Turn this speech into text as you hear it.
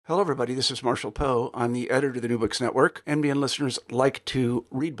Hello, everybody. This is Marshall Poe. I'm the editor of the New Books Network. NBN listeners like to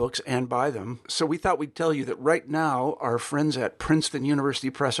read books and buy them. So we thought we'd tell you that right now, our friends at Princeton University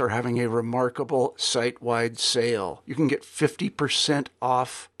Press are having a remarkable site-wide sale. You can get 50%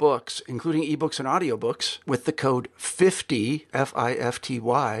 off books, including ebooks and audiobooks, with the code 50,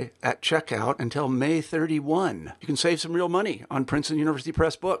 F-I-F-T-Y, at checkout until May 31. You can save some real money on Princeton University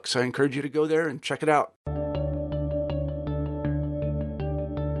Press books. I encourage you to go there and check it out.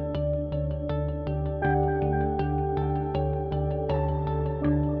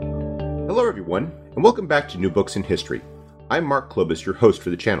 Hello everyone, and welcome back to New Books in History. I'm Mark Klobus, your host for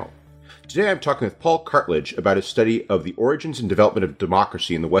the channel. Today I'm talking with Paul Cartledge about his study of the origins and development of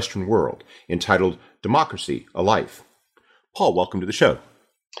democracy in the Western world, entitled Democracy, a Life. Paul, welcome to the show.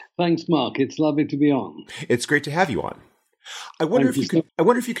 Thanks, Mark. It's lovely to be on. It's great to have you on. I wonder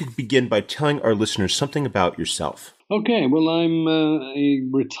if you could begin by telling our listeners something about yourself. Okay, well, I'm a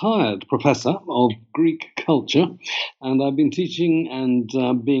retired professor of Greek culture, and I've been teaching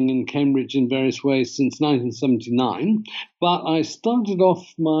and being in Cambridge in various ways since 1979. But I started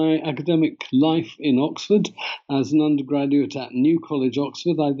off my academic life in Oxford as an undergraduate at New College,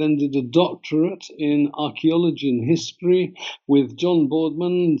 Oxford. I then did a doctorate in archaeology and history with John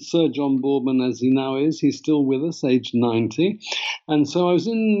Boardman, Sir John Boardman as he now is. He's still with us, aged 90. And so I was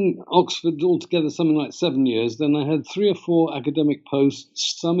in Oxford altogether something like 7 years. Then I had 3 or 4 academic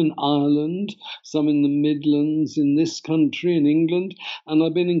posts, some in Ireland, some in the Midlands, in this country, in England, and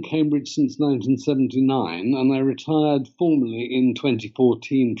I've been in Cambridge since 1979, and I retired formally in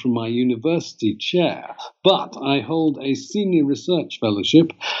 2014 from my university chair. But I hold a senior research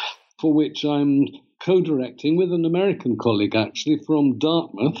fellowship for which I'm co-directing with an American colleague, actually, from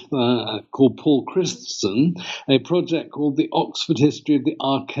Dartmouth, called Paul Christensen, a project called The Oxford History of the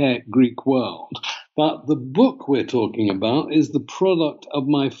Archaic Greek World. But the book we're talking about is the product of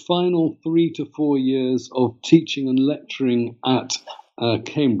my final 3 to 4 years of teaching and lecturing at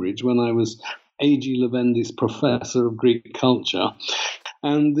Cambridge when I was A.G. Levendi's Professor of Greek Culture.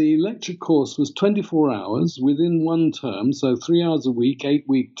 And the lecture course was 24 hours within one term, so 3 hours a week,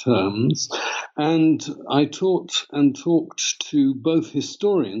 8-week terms. And I taught and talked to both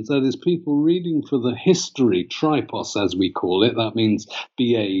historians, that is, people reading for the history tripos, as we call it, that means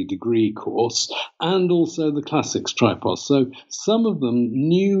BA degree course, and also the classics tripos. So some of them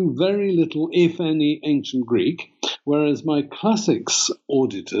knew very little, if any, ancient Greek, whereas my classics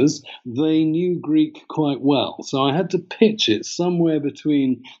auditors, they knew Greek quite well. So I had to pitch it somewhere between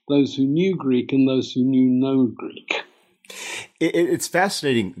those who knew Greek and those who knew no Greek. It's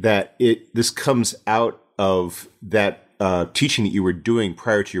fascinating that this comes out of that teaching that you were doing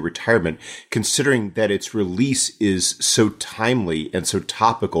prior to your retirement, considering that its release is so timely and so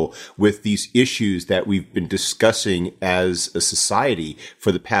topical with these issues that we've been discussing as a society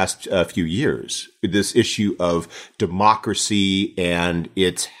for the past few years. This issue of democracy and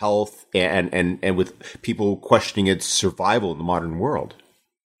its health and with people questioning its survival in the modern world.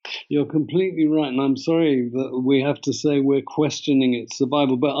 You're completely right, and I'm sorry that we have to say we're questioning its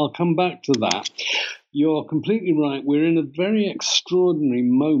survival, but I'll come back to that. You're completely right. We're in a very extraordinary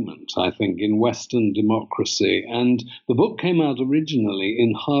moment, I think, in Western democracy. And the book came out originally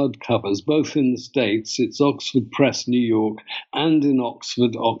in hardcovers, both in the States, it's Oxford Press, New York, and in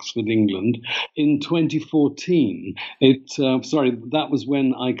Oxford, England, in 2014. That was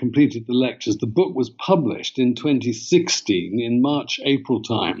when I completed the lectures. The book was published in 2016, in March, April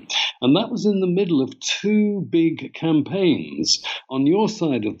time. And that was in the middle of 2 big campaigns. On your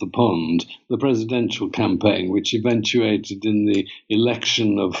side of the pond, the presidential campaign, which eventuated in the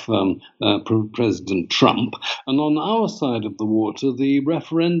election of President Trump. And on our side of the water, the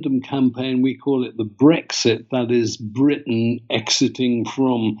referendum campaign, we call it the Brexit, that is Britain exiting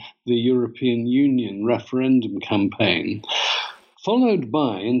from the European Union referendum campaign. Followed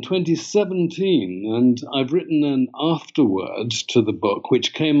by, in 2017, and I've written an afterword to the book,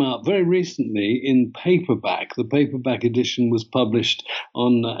 which came out very recently in paperback. The paperback edition was published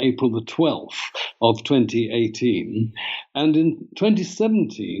on April the 12th of 2018. And in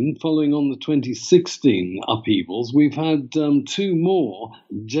 2017, following on the 2016 upheavals, we've had 2 more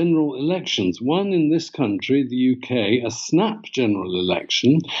general elections. One in this country, the UK, a snap general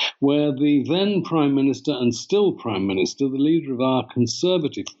election, where the then Prime Minister and still Prime Minister, the leader of our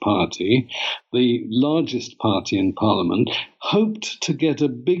Conservative Party, the largest party in Parliament, hoped to get a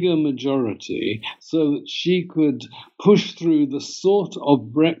bigger majority so that she could push through the sort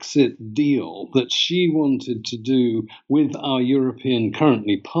of Brexit deal that she wanted to do with our European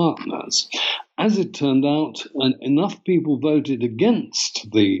currently partners. as it turned out, enough people voted against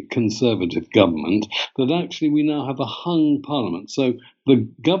the Conservative government that actually we now have a hung parliament. So the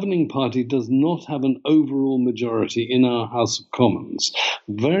governing party does not have an overall majority in our House of Commons.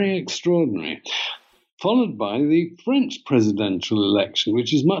 Very extraordinary. Followed by the French presidential election,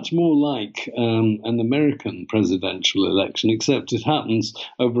 which is much more like an American presidential election, except it happens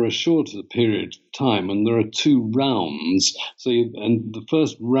over a shorter period of time, and there are two rounds. And the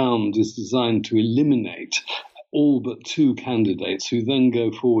first round is designed to eliminate all but two candidates who then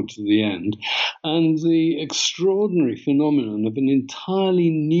go forward to the end. And the extraordinary phenomenon of an entirely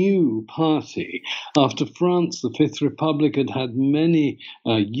new party after France, the Fifth Republic, had had many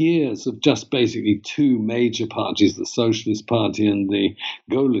years of just basically two major parties, the Socialist Party and the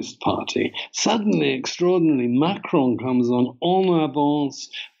Gaullist Party. Suddenly, extraordinarily, Macron comes on en avance,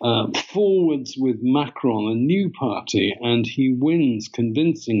 forwards with Macron, a new party, and he wins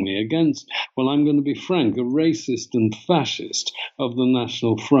convincingly against, well, I'm going to be frank, a racist and fascist of the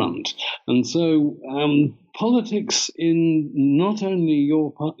National Front. And so politics in not only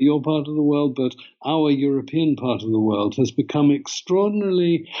your part of the world, but our European part of the world has become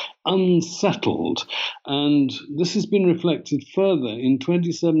extraordinarily unsettled. And this has been reflected further in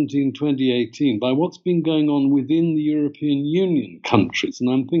 2017, 2018 by what's been going on within the European Union countries. And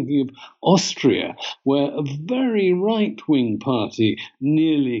I'm thinking of Austria, where a very right-wing party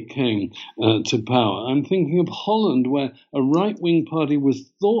nearly came to power. I'm thinking of Holland, where a right-wing party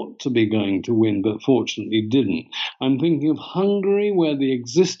was thought to be going to win, but fortunately didn't. I'm thinking of Hungary, where the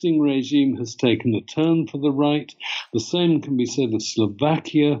existing regime has taken a turn for the right. The same can be said of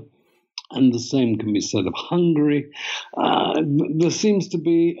Slovakia, and the same can be said of Hungary. There seems to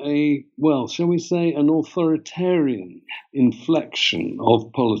be shall we say, an authoritarian inflection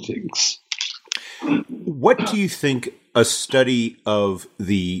of politics. What do you think a study of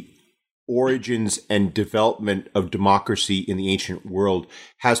the origins and development of democracy in the ancient world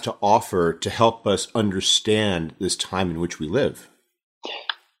has to offer to help us understand this time in which we live?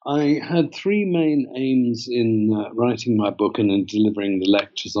 I had three main aims in writing my book and in delivering the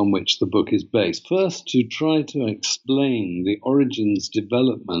lectures on which the book is based. First, to try to explain the origins,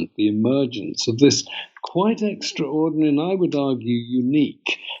 development, the emergence of this quite extraordinary and I would argue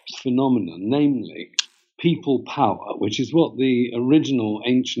unique phenomenon, namely people power, which is what the original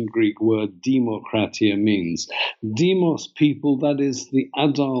ancient Greek word demokratia means. Demos, people, that is the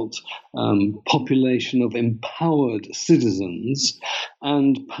adult population of empowered citizens,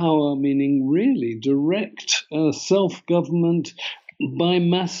 and power meaning really direct self-government by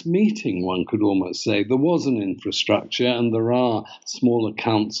mass meeting, one could almost say. There was an infrastructure and there are smaller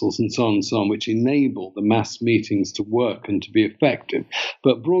councils and so on, which enable the mass meetings to work and to be effective.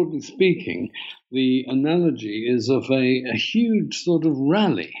 But broadly speaking, the analogy is of a huge sort of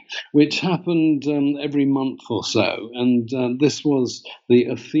rally, which happened every month or so. And this was the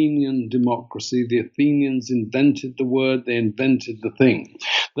Athenian democracy. The Athenians invented the word, they invented the thing.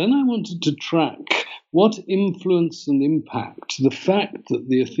 Then I wanted to track what influence and impact the fact that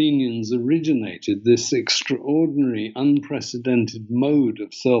the Athenians originated this extraordinary, unprecedented mode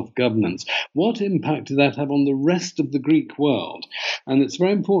of self-governance, what impact did that have on the rest of the Greek world? And it's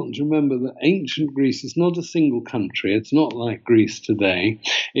very important to remember that ancient Greece is not a single country. It's not like Greece today.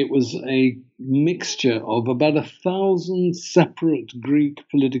 It was a mixture of about 1,000 separate Greek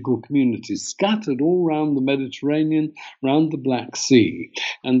political communities scattered all around the Mediterranean, around the Black Sea.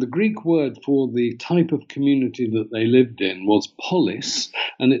 And the Greek word for the type of community that they lived in was polis,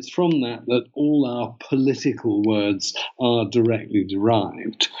 and it's from that all our political words are directly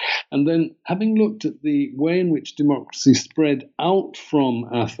derived. And then, having looked at the way in which democracy spread out from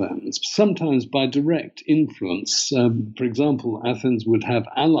Athens, sometimes by direct influence, for example, Athens would have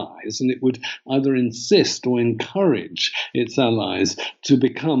allies, and it would either insist or encourage its allies to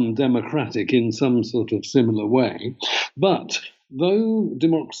become democratic in some sort of similar way. But though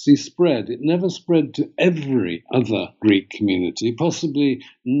democracy spread, it never spread to every other Greek community, possibly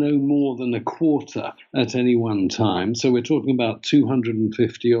no more than a quarter at any one time. So we're talking about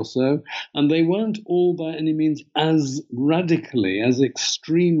 250 or so. And they weren't all by any means as radically, as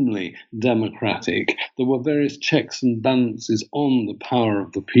extremely democratic. There were various checks and balances on the power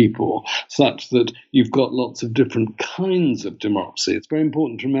of the people, such that you've got lots of different kinds of democracy. It's very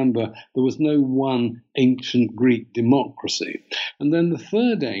important to remember there was no one ancient Greek democracy. And then the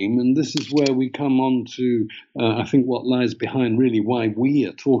third aim, and this is where we come on to, I think, what lies behind really why we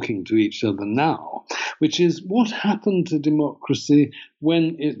are talking to each other now, which is what happened to democracy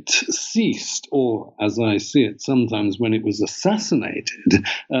when it ceased, or as I see it sometimes, when it was assassinated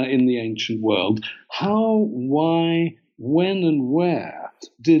in the ancient world. How, why, when and where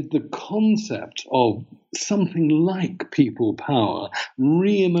did the concept of something like people power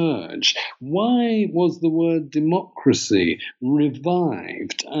re-emerge? Why was the word democracy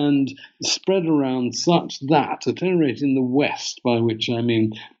revived and spread around such that, at any rate in the West, by which I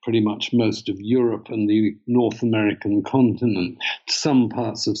mean pretty much most of Europe and the North American continent, some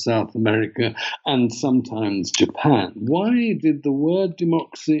parts of South America, and sometimes Japan, why did the word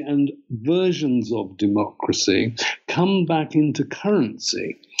democracy and versions of democracy come back into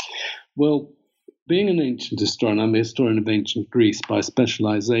currency? Well, being an ancient historian, I'm a historian of ancient Greece by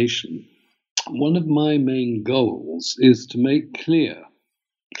specialization. One of my main goals is to make clear,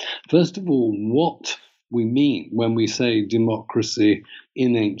 first of all, what we mean when we say democracy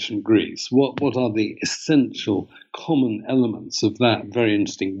in ancient Greece. What are the essential common elements of that very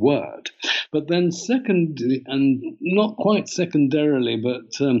interesting word? But then secondly, and not quite secondarily,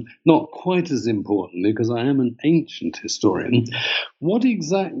 but not quite as importantly, because I am an ancient historian, what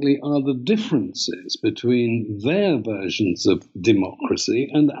exactly are the differences between their versions of democracy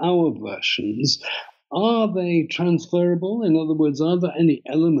and our versions? Are they transferable? In other words, are there any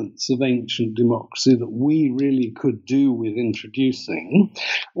elements of ancient democracy that we really could do with introducing?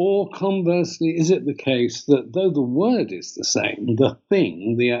 Or conversely, is it the case that though the word is the same, the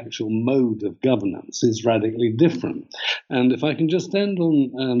thing, the actual mode of governance, is radically different? And if I can just end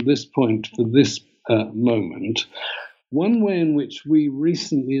on this point for this moment, one way in which we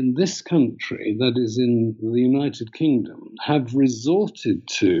recently in this country, that is in the United Kingdom, have resorted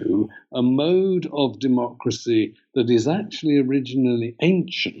to a mode of democracy that is actually originally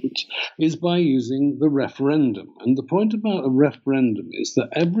ancient is by using the referendum. And the point about a referendum is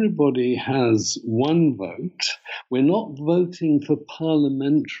that everybody has one vote. We're not voting for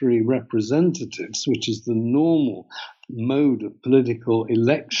parliamentary representatives, which is the normal mode of political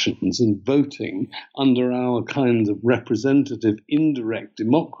elections and voting under our kind of representative indirect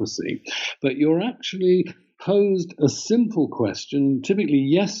democracy, but you're actually posed a simple question, typically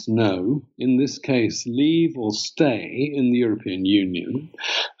yes, no, in this case, leave or stay in the European Union,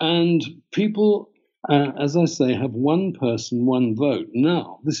 and people as I say, have one person, one vote.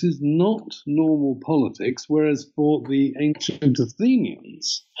 Now, this is not normal politics, whereas for the ancient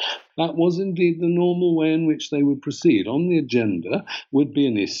Athenians, that was indeed the normal way in which they would proceed. On the agenda would be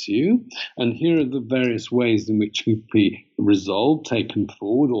an issue, and here are the various ways in which it would be resolved, taken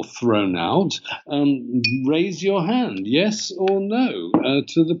forward, or thrown out. Raise your hand, yes or no,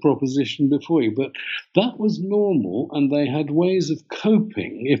 to the proposition before you. But that was normal, and they had ways of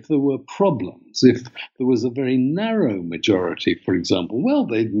coping if there were problems. If there was a very narrow majority, for example, well,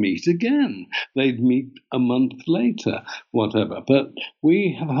 they'd meet again. They'd meet a month later, whatever. But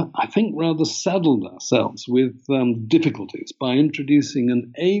we have, I think, rather saddled ourselves with difficulties by introducing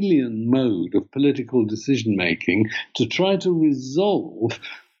an alien mode of political decision-making to try to resolve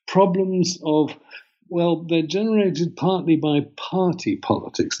problems of, well, they're generated partly by party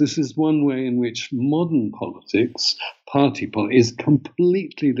politics. This is one way in which modern politics, party politics, is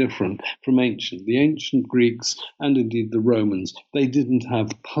completely different from ancient. The ancient Greeks and indeed the Romans, they didn't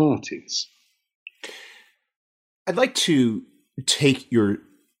have parties. I'd like to take your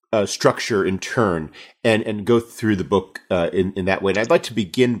structure in turn and go through the book in that way. And I'd like to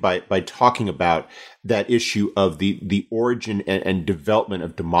begin by talking about that issue of the origin and development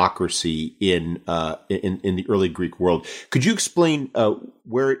of democracy in the early Greek world. Could you explain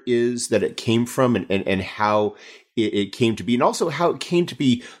where it is that it came from and how it came to be, and also how it came to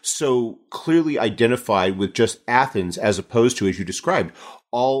be so clearly identified with just Athens as opposed to, as you described,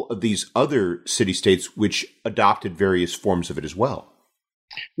 all of these other city-states which adopted various forms of it as well?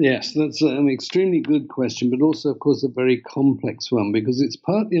 Yes, that's an extremely good question, but also, of course, a very complex one, because it's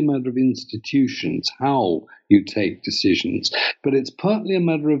partly a matter of institutions, how you take decisions, but it's partly a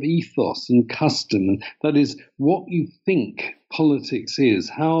matter of ethos and custom, and that is what you think politics is,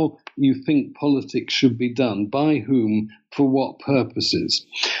 how you think politics should be done, by whom, for what purposes.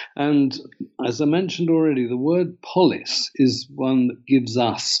 And as I mentioned already, the word polis is one that gives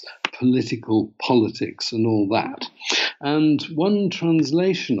us political politics and all that. And one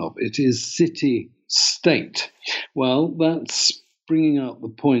translation of it is city-state. Well, that's bringing out the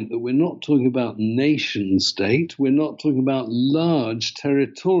point that we're not talking about nation-state, we're not talking about large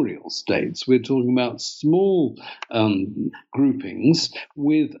territorial states, we're talking about small groupings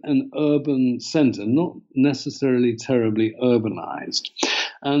with an urban center, not necessarily terribly urbanized.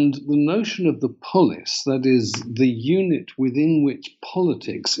 And the notion of the polis, that is the unit within which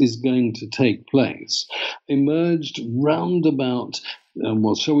politics is going to take place, emerged round about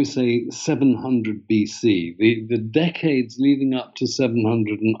shall we say 700 BC, the decades leading up to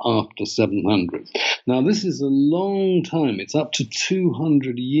 700 and after 700. Now, this is a long time. It's up to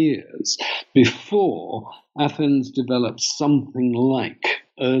 200 years before Athens developed something like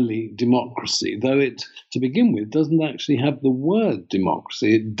early democracy, though it, to begin with, doesn't actually have the word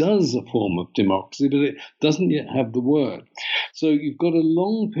democracy. It does a form of democracy, but it doesn't yet have the word. So you've got a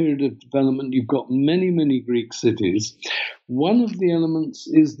long period of development. You've got many, many Greek cities. One of the elements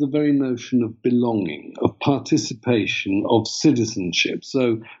is the very notion of belonging, of participation, of citizenship.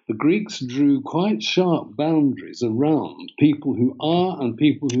 So the Greeks drew quite sharp boundaries around people who are and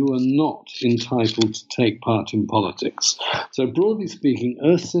people who are not entitled to take part in politics. So broadly speaking,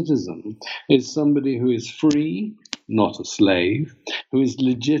 a citizen is somebody who is free, not a slave, who is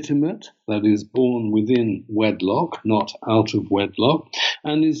legitimate, that is, born within wedlock, not out of wedlock,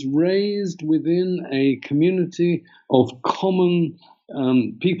 and is raised within a community of common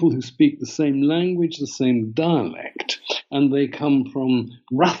people who speak the same language, the same dialect, and they come from,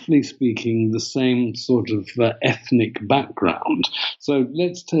 roughly speaking, the same sort of ethnic background. So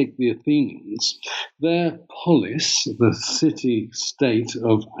let's take the Athenians. Their polis, the city-state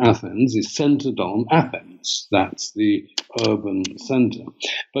of Athens, is centered on Athens. That's the urban center.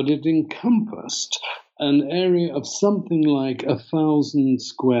 But it encompassed an area of something like 1,000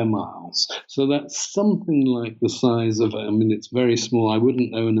 square miles. So that's something like the size of, it's very small, I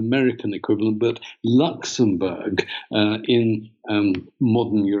wouldn't know an American equivalent, but Luxembourg in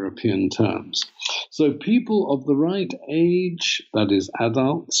modern European terms. So people of the right age, that is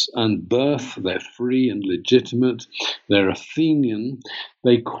adults, and birth, they're free and legitimate, they're Athenian,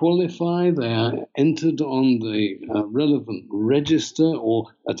 they qualify, they are entered on the relevant register, or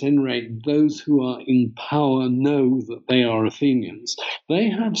at any rate, those who are in power know that they are Athenians. They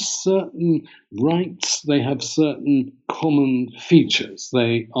have certain rights, they have certain common features.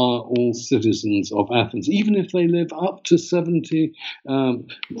 They are all citizens of Athens, even if they live up to 70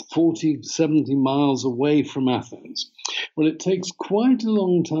 miles away from Athens. Well, it takes quite a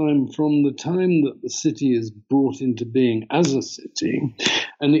long time from the time that the city is brought into being as a city,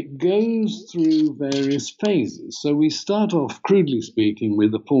 and it goes through various phases. So we start off, crudely speaking,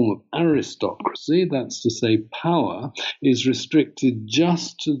 with a form of aristocracy. That's to say, power is restricted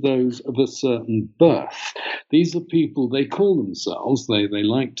just to those of a certain birth. These are people, they call themselves, they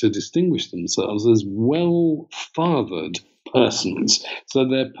like to distinguish themselves as well-fathered persons. So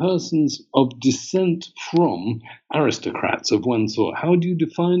they're persons of descent from aristocrats of one sort. How do you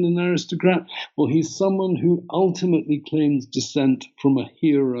define an aristocrat? Well, he's someone who ultimately claims descent from a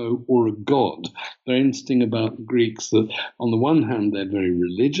hero or a god. Very interesting about the Greeks that on the one hand they're very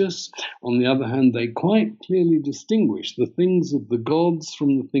religious, on the other hand they quite clearly distinguish the things of the gods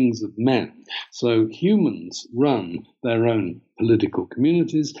from the things of men. So humans run their own political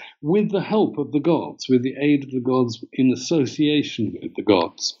communities with the help of the gods, with the aid of the gods, in association with the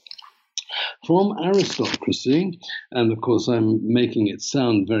gods. From aristocracy, and of course I'm making it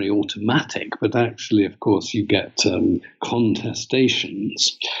sound very automatic, but actually, of course, you get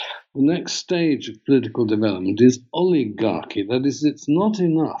contestations. The next stage of political development is oligarchy. That is, it's not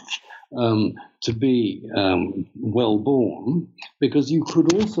enough to be well-born, because you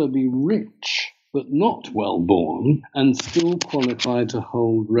could also be rich but not well-born, and still qualify to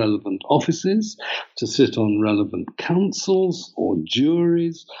hold relevant offices, to sit on relevant councils or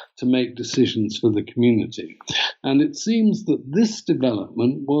juries, to make decisions for the community. And it seems that this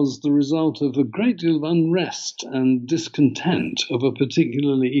development was the result of a great deal of unrest and discontent of a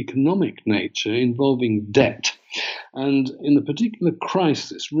particularly economic nature involving debt. And in a particular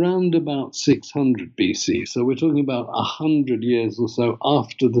crisis, round about 600 BC, so we're talking about 100 years or so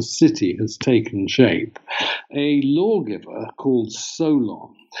after the city has taken shape, a lawgiver called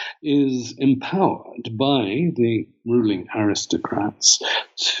Solon is empowered by the ruling aristocrats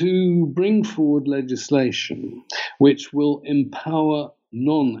to bring forward legislation which will empower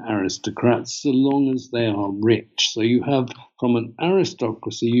non-aristocrats so long as they are rich. So you have, from an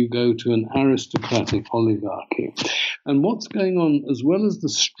aristocracy, you go to an aristocratic oligarchy. And what's going on, as well as the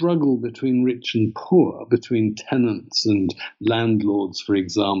struggle between rich and poor, between tenants and landlords, for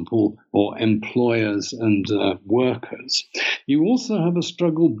example, or employers and workers, you also have a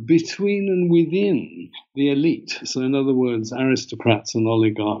struggle between and within the elite. So in other words, aristocrats and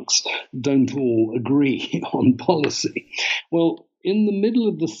oligarchs don't all agree on policy. Well, in the middle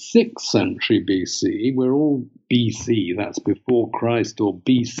of the 6th century BC, we're all BC, that's before Christ, or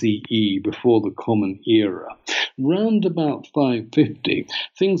BCE, before the Common Era, round about 550,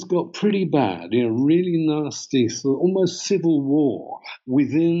 things got pretty bad, really nasty, so almost civil war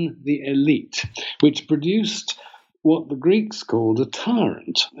within the elite, which produced what the Greeks called a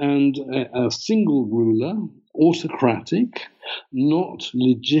tyrant, and a single ruler, autocratic, not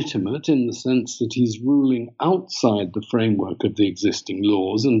legitimate in the sense that he's ruling outside the framework of the existing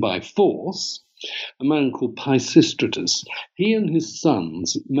laws and by force, a man called Pisistratus. He and his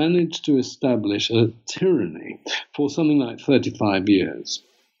sons managed to establish a tyranny for something like 35 years.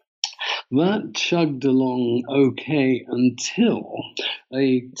 That chugged along okay until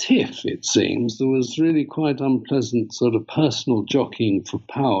a tiff, it seems. There was really quite unpleasant sort of personal jockeying for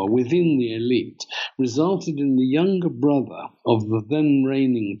power within the elite, resulted in the younger brother of the then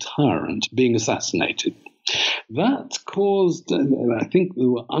reigning tyrant being assassinated. That caused, I think there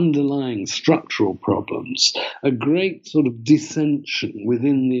were underlying structural problems, a great sort of dissension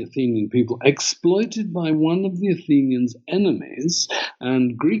within the Athenian people, exploited by one of the Athenians' enemies,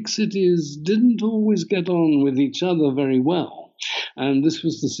 and Greek cities didn't always get on with each other very well. And this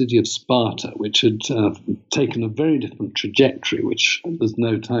was the city of Sparta, which had taken a very different trajectory, which there's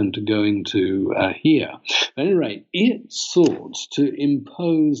no time to go into here. At any rate, it sought to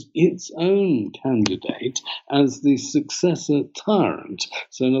impose its own candidate as the successor tyrant.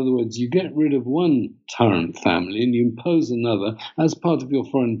 So in other words, you get rid of one tyrant family and you impose another as part of your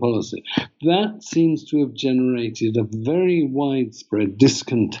foreign policy. That seems to have generated a very widespread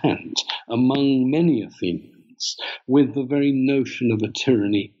discontent among many Athenians with the very notion of a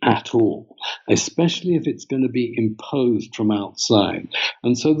tyranny at all, especially if it's going to be imposed from outside.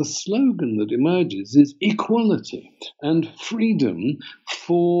 And so the slogan that emerges is equality and freedom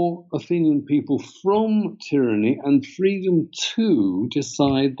for Athenian people from tyranny and freedom to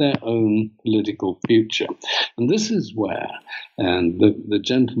decide their own political future. And this is where, and the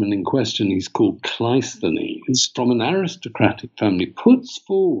gentleman in question, he's called Cleisthenes, from an aristocratic family, puts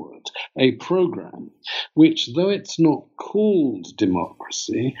forward a program which, though it's not called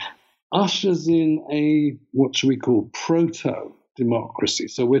democracy, ushers in a, what shall we call, proto-democracy.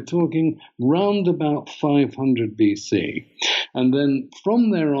 So we're talking round about 500 BC. And then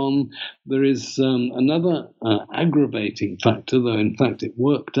from there on, there is another aggravating factor, though in fact it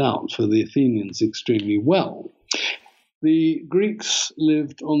worked out for the Athenians extremely well. The Greeks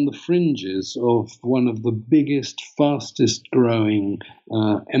lived on the fringes of one of the biggest, fastest growing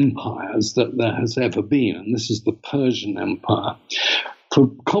empires that there has ever been, and this is the Persian Empire.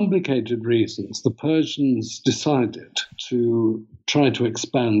 For complicated reasons, the Persians decided to try to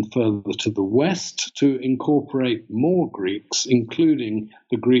expand further to the west to incorporate more Greeks, including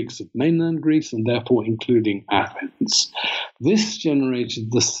the Greeks of mainland Greece and therefore including Athens. This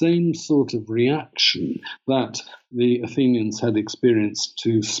generated the same sort of reaction that the Athenians had experienced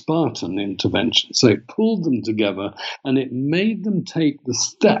to Spartan intervention. So it pulled them together and it made them take the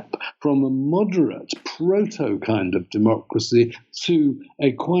step from a moderate proto kind of democracy to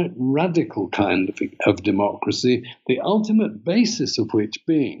a quite radical kind of democracy, the ultimate basis of which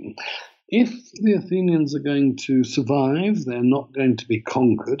being, if the Athenians are going to survive, they're not going to be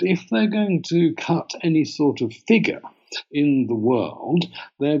conquered. If they're going to cut any sort of figure in the world,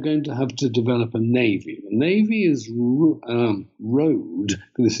 they're going to have to develop a navy. The navy is rowed,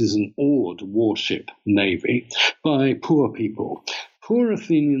 this is an oared warship navy, by poor people. Poor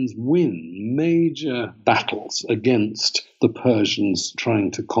Athenians win major battles against the Persians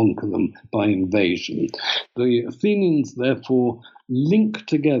trying to conquer them by invasion. The Athenians, therefore, link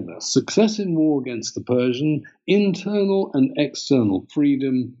together success in war against the Persian, internal and external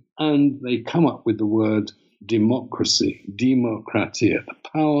freedom, and they come up with the word democracy, demokratia, the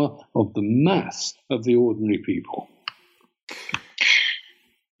power of the mass of the ordinary people.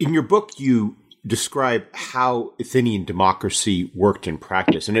 In your book, you describe how Athenian democracy worked in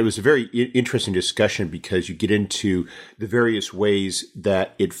practice. And it was a very interesting discussion because you get into the various ways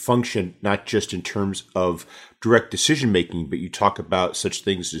that it functioned, not just in terms of direct decision making, but you talk about such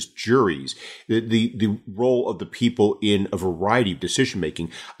things as juries, the role of the people in a variety of decision making.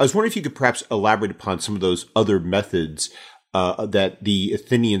 I was wondering if you could perhaps elaborate upon some of those other methods that the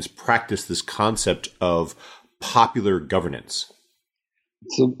Athenians practiced this concept of popular governance.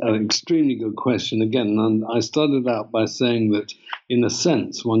 It's an extremely good question. Again, and I started out by saying that, in a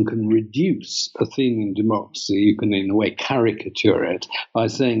sense, one can reduce Athenian democracy, you can in a way caricature it, by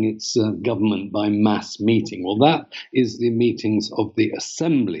saying it's government by mass meeting. Well, that is the meetings of the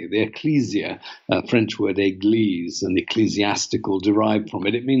assembly, the ecclesia, French word église, and ecclesiastical derived from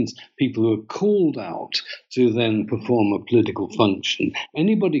it. It means people who are called out to then perform a political function.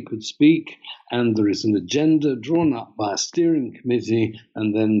 Anybody could speak, and there is an agenda drawn up by a steering committee,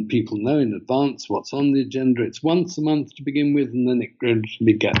 and then people know in advance what's on the agenda. It's once a month to begin with, and then it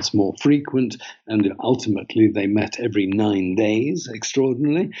gradually gets more frequent, and ultimately they met every 9 days,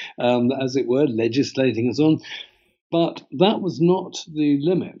 extraordinarily, as it were, legislating and so on. But that was not the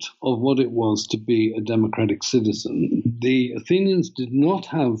limit of what it was to be a democratic citizen. The Athenians did not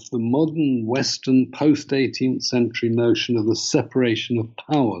have the modern Western post-18th century notion of the separation of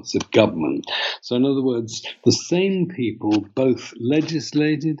powers of government. So in other words, the same people both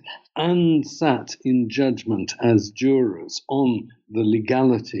legislated and sat in judgment as jurors on the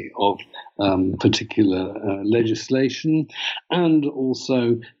legality of particular legislation, and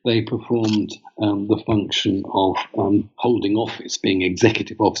also they performed the function of holding office, being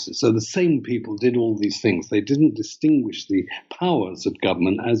executive officers. So the same people did all these things. They didn't distinguish the powers of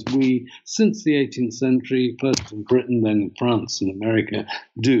government as we, since the 18th century, first in Britain, then in France and America,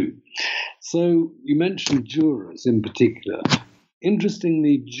 do. So you mentioned jurors in particular.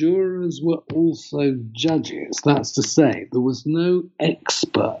 Interestingly, jurors were also judges. That's to say, there was no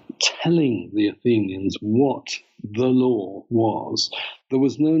expert telling the Athenians what the law was. There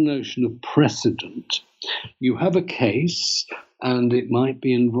was no notion of precedent. You have a case, and it might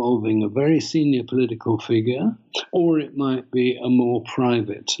be involving a very senior political figure, or it might be a more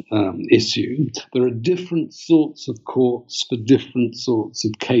private issue. There are different sorts of courts for different sorts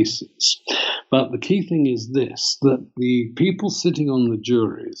of cases. But the key thing is this, that the people sitting on the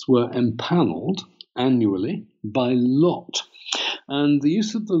juries were empaneled annually by lot. And the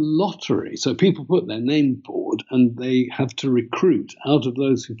use of the lottery, so people put their name forward and they have to recruit out of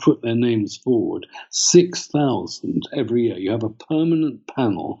those who put their names forward 6,000 every year. You have a permanent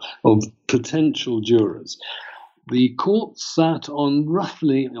panel of potential jurors. The court sat on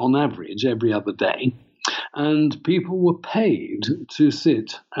roughly, on average, every other day. And people were paid to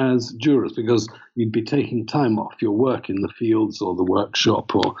sit as jurors because you'd be taking time off your work in the fields or the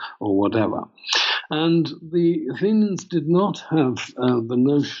workshop or whatever. And the Athenians did not have the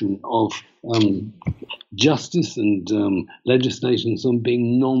notion of justice and legislation on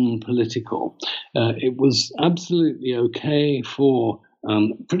being non-political. It was absolutely okay for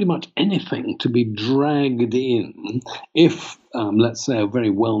pretty much anything to be dragged in if, let's say, a very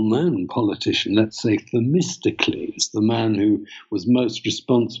well-known politician, let's say Themistocles, the man who was most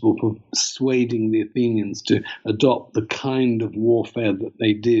responsible for persuading the Athenians to adopt the kind of warfare that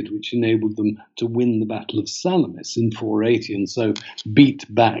they did, which enabled them to win the Battle of Salamis in 480 and so beat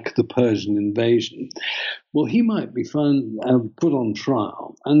back the Persian invasion. Well, he might be put on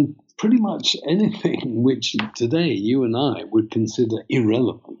trial, and pretty much anything which today you and I would consider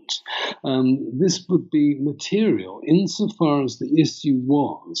irrelevant, this would be material insofar as the issue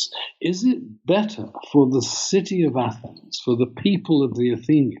was, is it better for the city of Athens, for the people of the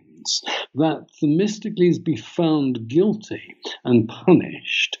Athenians, that Themistocles be found guilty and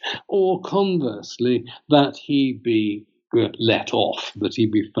punished, or conversely, that he be let off, that he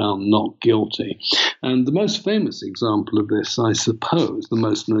be found not guilty? And the most famous example of this, I suppose, the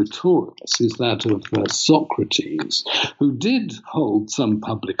most notorious, is that of Socrates, who did hold some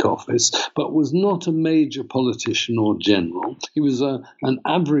public office, but was not a major politician or general. He was an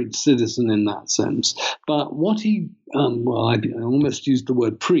average citizen in that sense. But what he I almost used the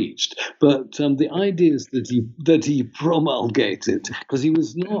word preached, but the ideas that he promulgated, because he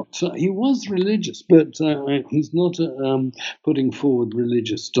was religious, but he's not putting forward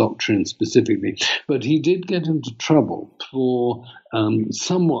religious doctrine specifically. But he did get into trouble for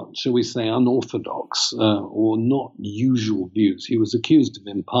somewhat, shall we say, unorthodox or not usual views. He was accused of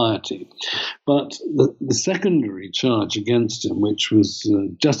impiety. But the secondary charge against him, which was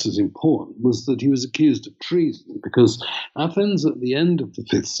just as important, was that he was accused of treason, because Athens at the end of the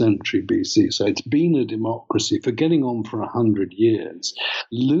 5th century BC, so it's been a democracy for getting on for 100 years,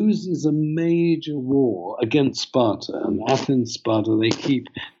 loses a major war against Sparta. And Athens, Sparta, they keep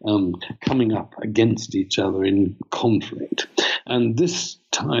coming up against each other in conflict. And this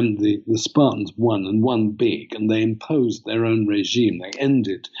time the Spartans won, and won big, and they imposed their own regime. They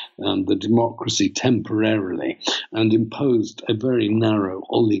ended the democracy temporarily and imposed a very narrow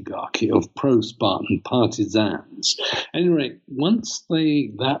oligarchy of pro-Spartan partisans. At any rate, once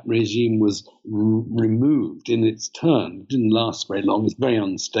that regime was removed in its turn, it didn't last very long, it was very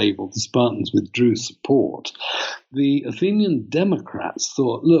unstable, the Spartans withdrew support. The Athenian Democrats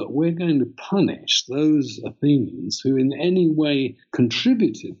thought, look, we're going to punish those Athenians who in any way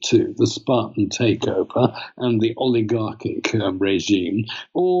contributed to the Spartan takeover and the oligarchic regime,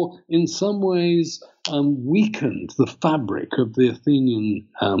 or in some ways weakened the fabric of the Athenian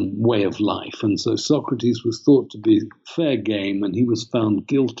way of life. And so Socrates was thought to be fair game, and he was found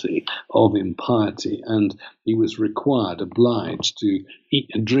guilty of impiety, and he was obliged to eat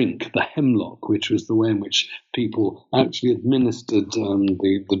and drink the hemlock, which was the way in which people actually administered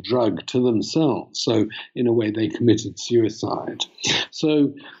the drug to themselves. So in a way they committed suicide.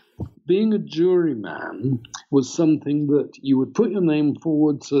 So being a juryman was something that you would put your name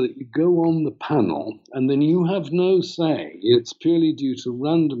forward so that you go on the panel, and then you have no say. It's purely due to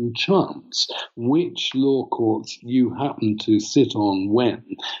random chance which law courts you happen to sit on when.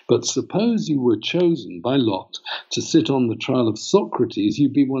 But suppose you were chosen by lot to sit on the trial of Socrates,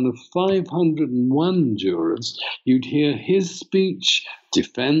 you'd be one of 501 jurors. You'd hear his speech,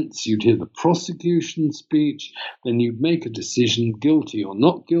 defense, you'd hear the prosecution speech, then you'd make a decision, guilty or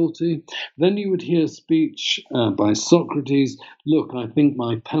not guilty. Then you would hear speech by Socrates, look, I think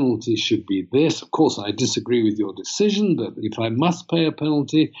my penalty should be this. Of course, I disagree with your decision, but if I must pay a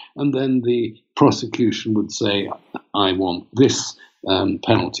penalty, and then the prosecution would say, I want this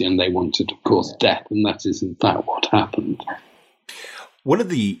penalty, and they wanted, of course, death, and that is in fact what happened. One of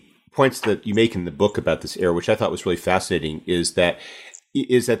the points that you make in the book about this era, which I thought was really fascinating, is that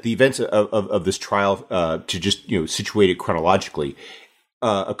the events of this trial, to just situate it chronologically,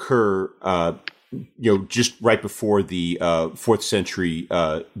 occur just right before the 4th century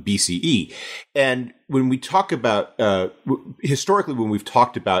BCE. And when we talk about historically, when we've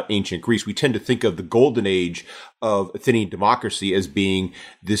talked about ancient Greece, we tend to think of the golden age of Athenian democracy as being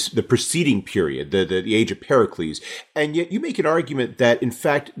the preceding period, the age of Pericles. And yet you make an argument that, in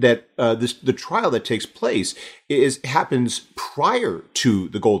fact, that the trial that takes place happens prior to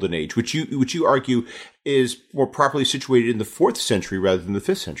the golden age, which you argue is more properly situated in the 4th century rather than the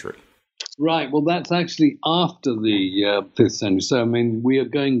 5th century. Right. Well, that's actually after the 5th century. So, I mean, we are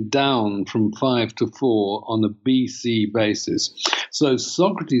going down from 5 to 4 on a BC basis. So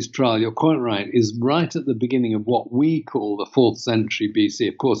Socrates' trial, you're quite right, is right at the beginning of what we call the 4th century BC.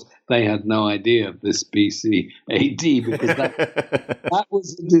 Of course, they had no idea of this BC AD, because that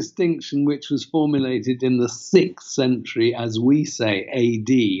was a distinction which was formulated in the 6th century, as we say,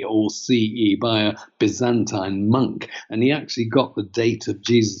 AD or CE, by a Byzantine monk. And he actually got the date of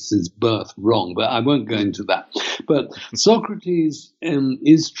Jesus' birth wrong, but I won't go into that. But Socrates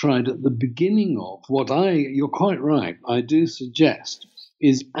is tried at the beginning of what you're quite right, I do suggest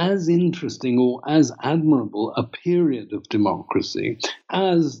is as interesting or as admirable a period of democracy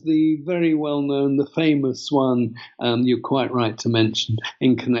as the very well-known, the famous one you're quite right to mention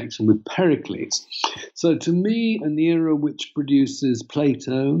in connection with Pericles. So to me, an era which produces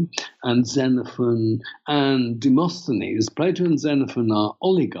Plato and Xenophon and Demosthenes. Plato and Xenophon are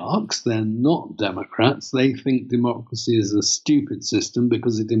oligarchs. They're not democrats. They think democracy is a stupid system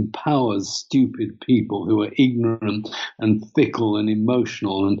because it empowers stupid people who are ignorant and fickle and emotional,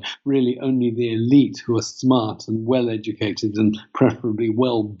 and really only the elite who are smart and well-educated and preferably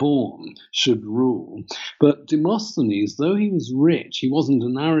well-born should rule. But Demosthenes, though he was rich, he wasn't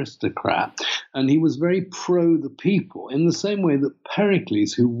an aristocrat, and he was very pro the people, in the same way that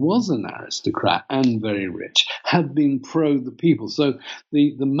Pericles, who was an aristocrat and very rich, had been pro the people. So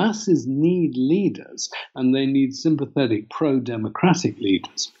the masses need leaders, and they need sympathetic pro-democratic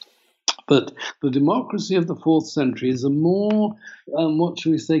leaders. But the democracy of the 4th century is a more, what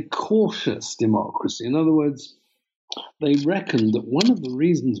shall we say, cautious democracy. In other words, they reckoned that one of the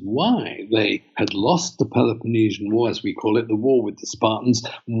reasons why they had lost the Peloponnesian War, as we call it, the war with the Spartans,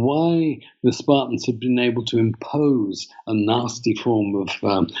 why the Spartans had been able to impose a nasty form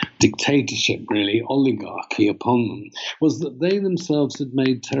of dictatorship, really, oligarchy upon them, was that they themselves had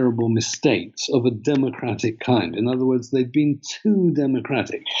made terrible mistakes of a democratic kind. In other words, they'd been too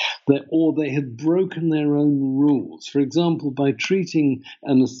democratic, or they had broken their own rules. For example, by treating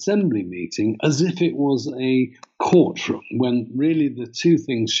an assembly meeting as if it was a courtroom, when really the two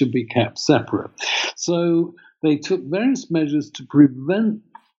things should be kept separate. So they took various measures to prevent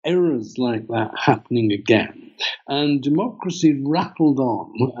errors like that happening again. And democracy rattled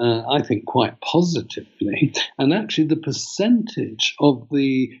on, I think, quite positively. And actually, the percentage of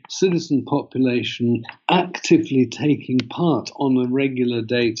the citizen population actively taking part on a regular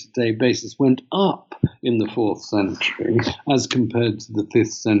day-to-day basis went up in the 4th century as compared to the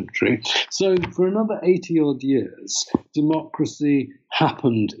 5th century. So for another 80-odd years, democracy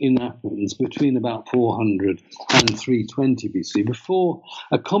happened in Athens between about 400 and 320 BC, before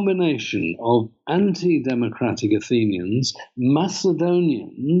a combination of anti-democratic Athenians,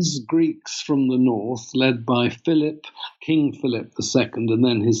 Macedonians, Greeks from the north, led by Philip, King Philip II, and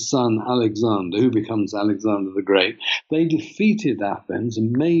then his son Alexander, who becomes Alexander the Great. They defeated Athens, a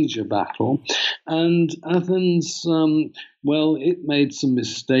major battle, and Athens, it made some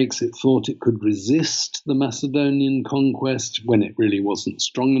mistakes. It thought it could resist the Macedonian conquest when it really wasn't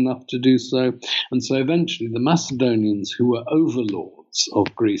strong enough to do so. And so eventually the Macedonians, who were overlords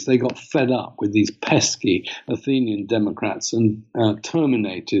of Greece, they got fed up with these pesky Athenian democrats and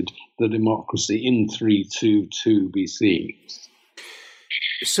terminated the democracy in 322 BC.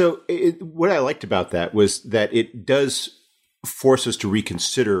 So what I liked about that was that it does force us to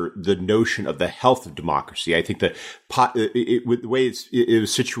reconsider the notion of the health of democracy. I think that with the way it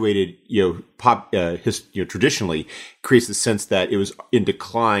was situated, traditionally creates the sense that it was in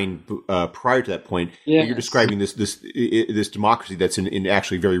decline prior to that point. Yes. You're describing this democracy that's in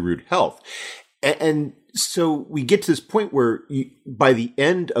actually very rude health. And so we get to this point where by the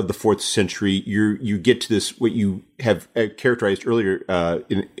end of the 4th century, you get to this, what you have characterized earlier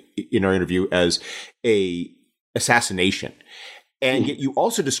in our interview as a assassination. And yet you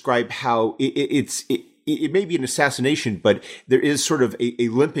also describe how it may be an assassination, but there is sort of a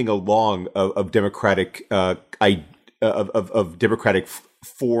limping along of democratic of democratic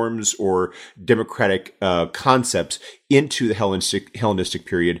forms or democratic concepts into the Hellenistic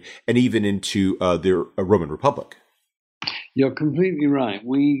period and even into the Roman Republic. You're completely right.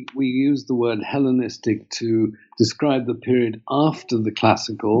 We use the word Hellenistic to describe the period after the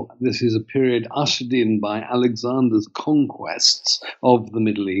classical. This is a period ushered in by Alexander's conquests of the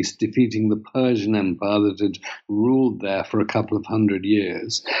Middle East, defeating the Persian Empire that had ruled there for a couple of hundred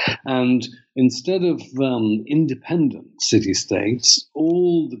years. And instead of independent city-states,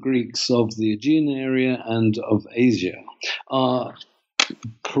 all the Greeks of the Aegean area and of Asia are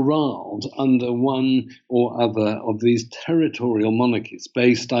corralled under one or other of these territorial monarchies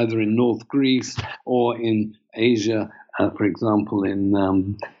based either in North Greece or in Asia, for example,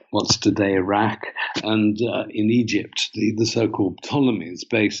 in what's today Iraq, and in Egypt, the so-called Ptolemies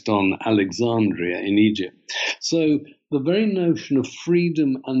based on Alexandria in Egypt. So the very notion of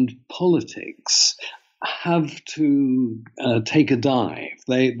freedom and politics have to take a dive.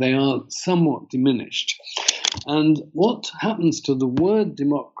 They are somewhat diminished. And what happens to the word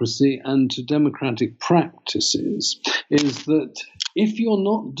democracy and to democratic practices is that if you're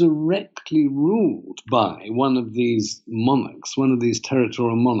not directly ruled by one of these monarchs, one of these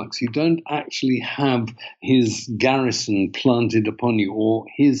territorial monarchs, you don't actually have his garrison planted upon you or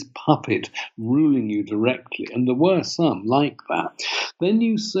his puppet ruling you directly, and there were some like that, then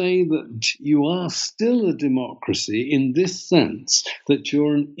you say that you are still a democracy in this sense that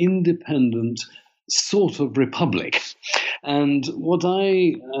you're an independent sort of republic. And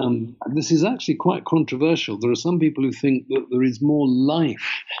this is actually quite controversial. There are some people who think that there is more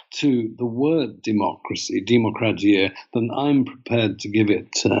life to the word democracy, demokratia, than I'm prepared to give it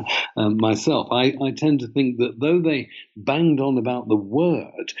myself. I tend to think that though they banged on about the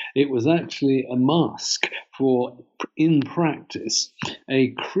word, it was actually a mask for, in practice,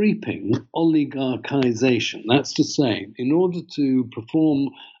 a creeping oligarchization. That's to say, in order to perform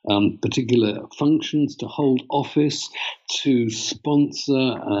particular functions, to hold office, to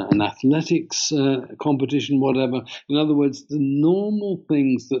sponsor an athletics competition, whatever. In other words, the normal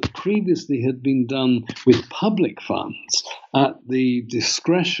things that previously had been done with public funds at the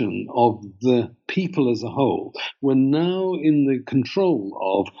discretion of the people as a whole were now in the control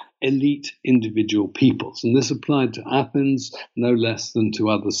of elite individual peoples. And this applied to Athens no less than to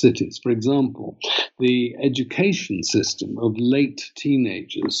other cities. For example, the education system of late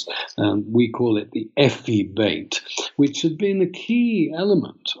teenagers, we call it the ephebate, which had been a key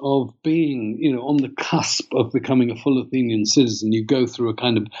element of being, on the cusp of becoming a full Athenian citizen. You go through a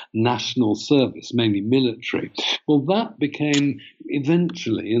kind of national service, mainly military. Well, that became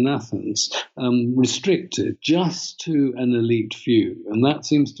eventually in Athens restricted just to an elite few. And that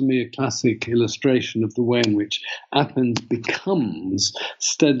seems to me a classic illustration of the way in which Athens becomes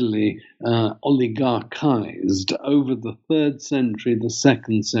steadily oligarchized over the 3rd century, the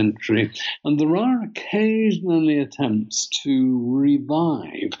 2nd century. And there are occasionally attempts to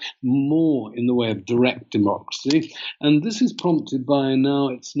revive more in the way of direct democracy. And this is prompted by now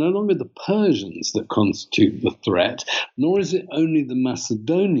it's no longer the Persians that constitute the threat, nor is it only the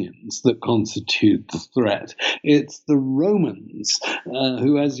Macedonians that constitute the threat. It's the Romans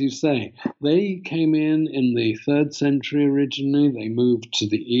who, as you say, they came in the 3rd century originally. They moved to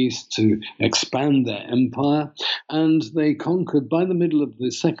the east to expand their empire, and they conquered by the middle of the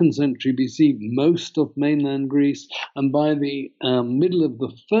 2nd century BC most of mainland Greece, and by the middle of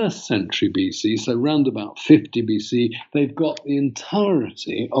the 1st century BC, so round about 50 BC, they've got the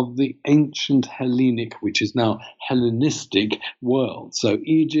entirety of the ancient Hellenic, which is now Hellenistic world. So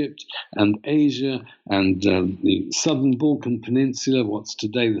Egypt and Asia and the southern Balkan Peninsula, what's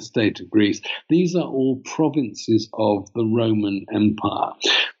today the state of Greece, these are all provinces of the Roman Empire.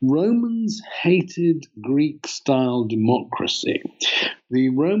 Romans hated Greek-style democracy. The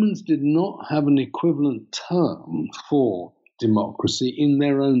Romans did not have an equivalent term for democracy in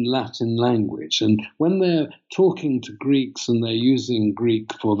their own Latin language. And when they're talking to Greeks and they're using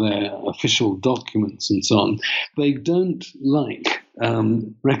Greek for their official documents and so on, they don't like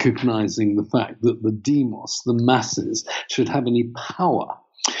recognizing the fact that the demos, the masses, should have any power.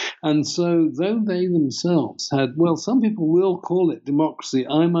 And so, though they themselves had, well, some people will call it democracy.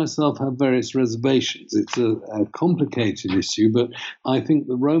 I myself have various reservations. It's a complicated issue, but I think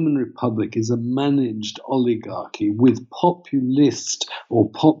the Roman Republic is a managed oligarchy with populist or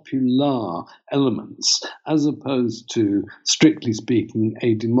popular elements, as opposed to, strictly speaking,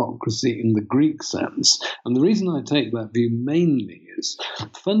 a democracy in the Greek sense. And the reason I take that view mainly is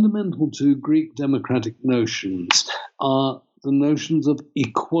fundamental to Greek democratic notions are the notions of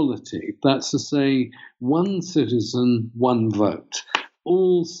equality. That's to say, one citizen, one vote.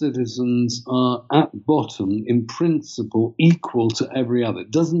 All citizens are at bottom, in principle, equal to every other.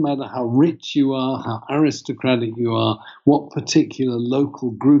 It doesn't matter how rich you are, how aristocratic you are, what particular local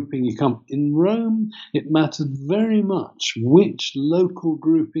grouping you come. In Rome, it mattered very much which local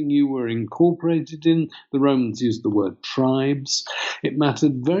grouping you were incorporated in. The Romans used the word tribes. It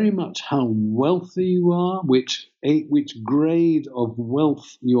mattered very much how wealthy you are, which grade of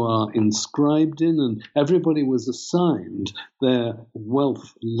wealth you are inscribed in, and everybody was assigned their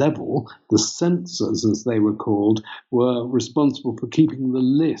wealth level. The censors, as they were called, were responsible for keeping the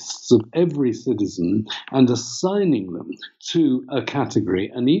lists of every citizen and assigning them to a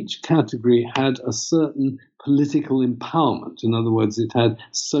category, and each category had a certain political empowerment. In other words, it had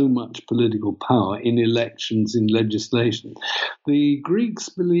so much political power in elections, in legislation. The Greeks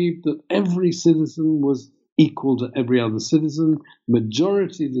believed that every citizen was equal to every other citizen,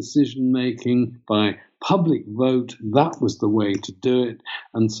 majority decision making by public vote, that was the way to do it.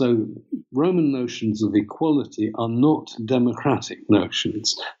 And so Roman notions of equality are not democratic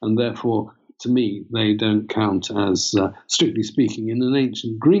notions, and therefore, to me, they don't count as, strictly speaking, in an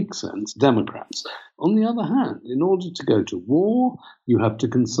ancient Greek sense, democrats. On the other hand, in order to go to war, you have to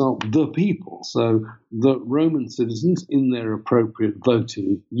consult the people. So the Roman citizens, in their appropriate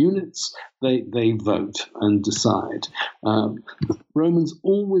voting units, they vote and decide. Romans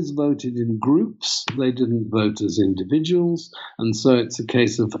always voted in groups. They didn't vote as individuals. And so it's a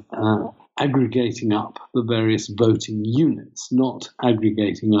case of aggregating up the various voting units, not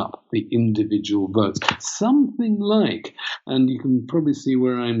aggregating up the individual votes. Something like, and you can probably see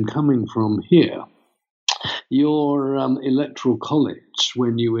where I'm coming from here, your electoral college,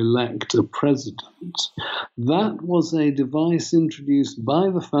 when you elect a president, that was a device introduced by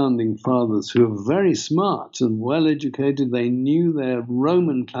the founding fathers, who were very smart and well educated. They knew their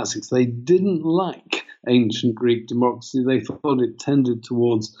Roman classics. They didn't like ancient Greek democracy. They thought it tended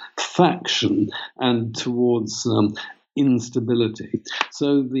towards faction and towards instability.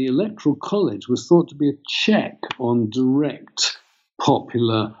 So the electoral college was thought to be a check on direct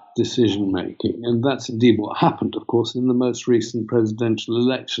popular decision making. And that's indeed what happened, of course, in the most recent presidential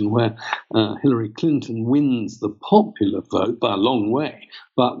election, where Hillary Clinton wins the popular vote by a long way,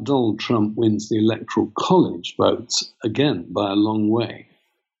 but Donald Trump wins the electoral college votes, again, by a long way.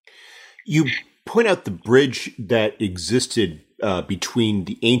 You point out the bridge that existed between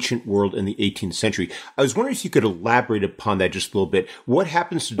the ancient world and the 18th century. I was wondering if you could elaborate upon that just a little bit. What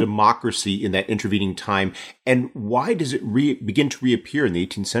happens to democracy in that intervening time, and why does it begin to reappear in the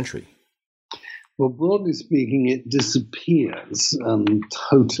 18th century? Well, broadly speaking, it disappears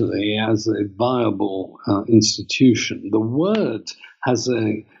totally as a viable institution. The word has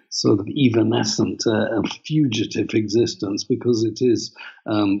a sort of evanescent, a fugitive existence, because it is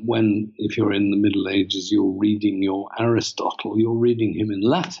when, if you're in the Middle Ages, you're reading your Aristotle, you're reading him in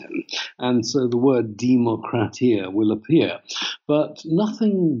Latin, and so the word democratia will appear. But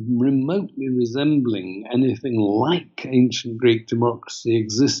nothing remotely resembling anything like ancient Greek democracy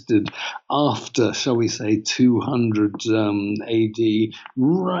existed after, shall we say, 200 AD,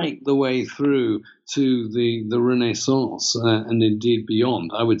 right the way through to the Renaissance and indeed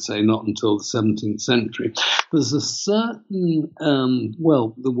beyond. I would say not until the 17th century. There's a certain,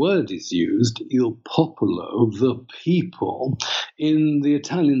 the word is used, il popolo, the people, in the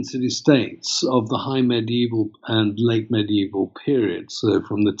Italian city-states of the high medieval and late medieval period. So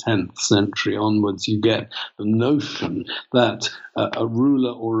from the 10th century onwards, you get the notion that a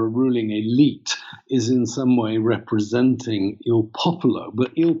ruler or a ruling elite is in some way representing il popolo.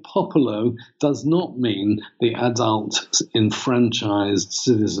 But il popolo does not mean the adult enfranchised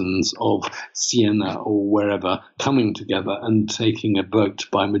citizens of Siena or wherever coming together and taking a vote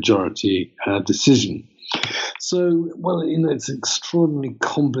by majority decision. So, well, it's extraordinarily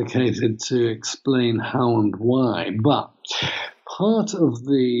complicated to explain how and why, but part of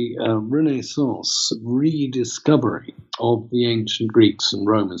the Renaissance rediscovery of the ancient Greeks and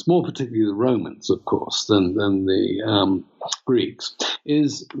Romans, more particularly the Romans, of course, than the Greeks,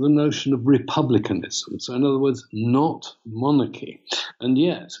 is the notion of republicanism. So, in other words, not monarchy. And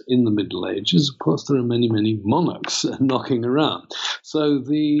yet, in the Middle Ages, of course, there are many, many monarchs knocking around. So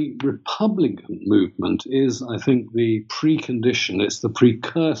the Republican movement is, I think, the precondition, it's the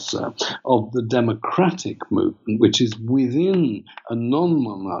precursor of the democratic movement, which is within a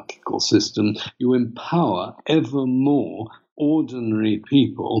non-monarchical system. You empower ever more ordinary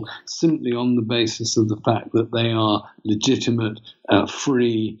people simply on the basis of the fact that they are legitimate,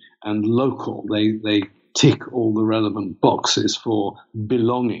 free, and local. They tick all the relevant boxes for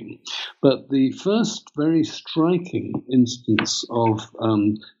belonging. But the first very striking instance of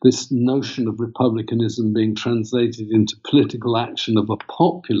this notion of republicanism being translated into political action of a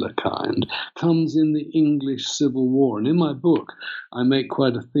popular kind comes in the English Civil War. And in my book, I make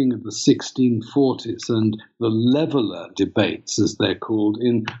quite a thing of the 1640s and the Leveller debates, as they're called.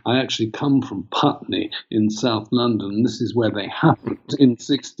 I actually come from Putney in South London. This is where they happened in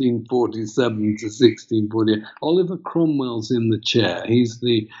 1647 to 1648. Oliver Cromwell's in the chair. He's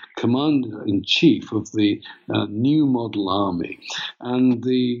the commander-in-chief of the new model army. And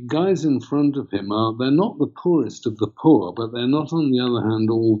the guys in front of him they're not the poorest of the poor, but they're not, on the other hand,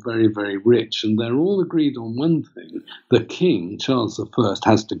 all very, very rich. And they're all agreed on one thing: the king, Charles I,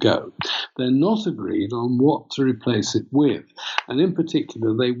 has to go. They're not agreed on what to replace it with. And in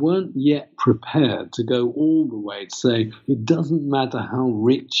particular, they weren't yet prepared to go all the way to say, it doesn't matter how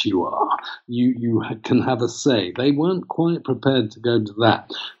rich you are, you can have a say. They weren't quite prepared to go to that.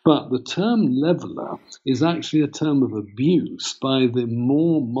 But the term leveller is actually a term of abuse by the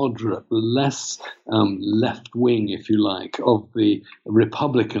more moderate, the less left wing, if you like, of the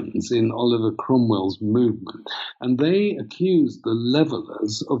Republicans in Oliver Cromwell's movement. And they accused the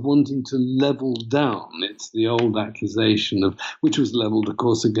levellers of wanting to level down. It's the old accusation of, which was levelled, of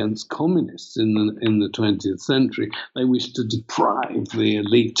course, against communists in the 20th century. They wished to deprive the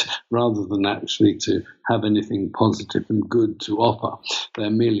elite rather than actually to have anything positive and good to offer. They're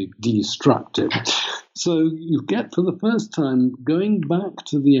merely destructive. So you get, for the first time, going back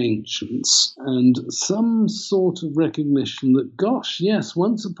to the ancients and some sort of recognition that, gosh, yes,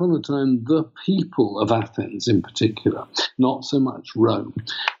 once upon a time, the people of Athens in particular, not so much Rome,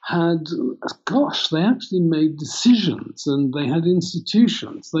 had, gosh, they actually made decisions and they had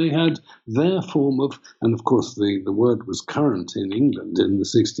institutions. They had their form of, and of course the word was current in England in the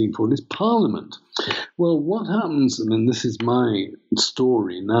 1640s, parliament. Well, what happens, I mean, this is my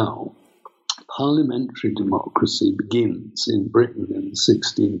story now. Parliamentary democracy begins in Britain in the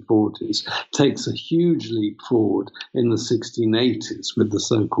 1640s, takes a huge leap forward in the 1680s with the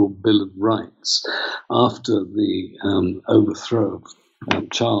so-called Bill of Rights. After the overthrow of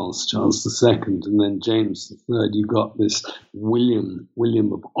Charles II, and then James III, you got this William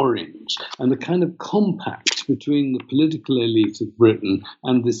of Orange, and a kind of compact between the political elite of Britain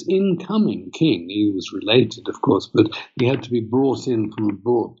and this incoming king. He was related, of course, but he had to be brought in from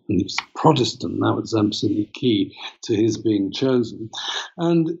abroad, and he was Protestant. That was absolutely key to his being chosen.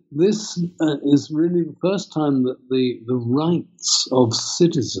 And this is really the first time that the rights of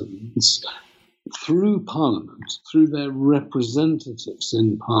citizens through Parliament, through their representatives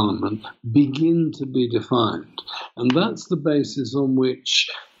in Parliament, begin to be defined. And that's the basis on which,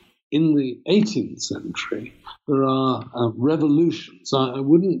 in the 18th century, there are revolutions. I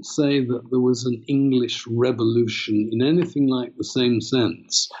wouldn't say that there was an English revolution in anything like the same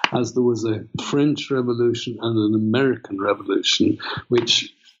sense as there was a French Revolution and an American Revolution,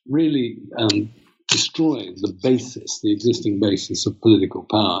 which really destroyed the existing basis of political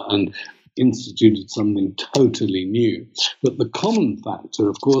power, and instituted something totally new. But the common factor,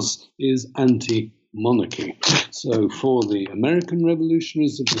 of course, is anti-monarchy. So for the American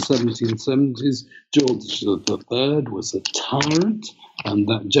revolutionaries of the 1770s, George III was a tyrant, and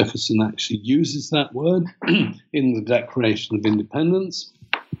that Jefferson actually uses that word in the Declaration of Independence.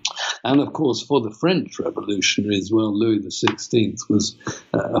 And of course, for the French revolutionaries, well, Louis XVI was,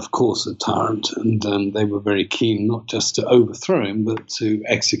 of course, a tyrant, and they were very keen not just to overthrow him, but to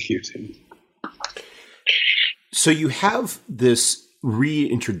execute him. So you have this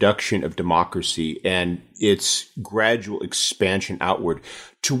reintroduction of democracy and its gradual expansion outward.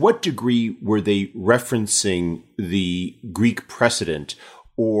 To what degree were they referencing the Greek precedent,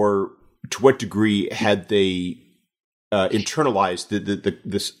 or to what degree had they internalized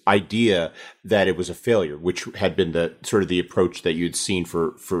this idea that it was a failure, which had been the sort of the approach that you'd seen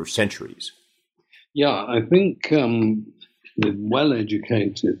for centuries? Yeah, I think the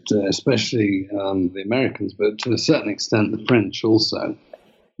well-educated, especially the Americans, but to a certain extent the French also,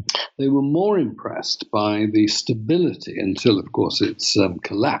 They were more impressed by the stability, until, of course, its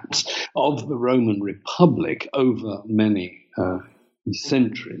collapse, of the Roman Republic over many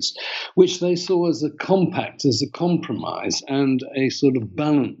centuries, which they saw as a compact, as a compromise, and a sort of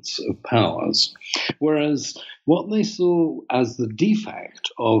balance of powers. Whereas what they saw as the defect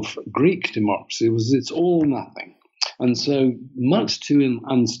of Greek democracy was it's all nothing. And so much too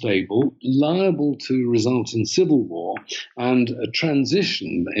unstable, liable to result in civil war and a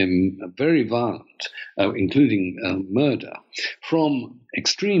transition very violent, including murder, from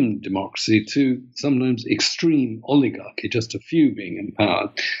extreme democracy to sometimes extreme oligarchy, just a few being empowered.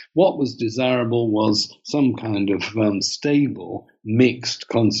 What was desirable was some kind of stable, mixed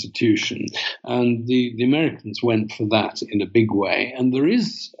constitution. And the Americans went for that in a big way. And there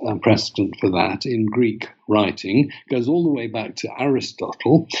is a precedent for that in Greek writing. It goes all the way back to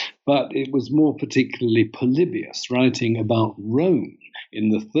Aristotle, but it was more particularly Polybius writing about Rome. In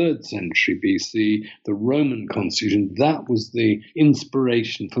the 3rd century BC, the Roman constitution, that was the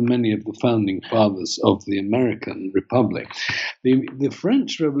inspiration for many of the founding fathers of the American Republic. The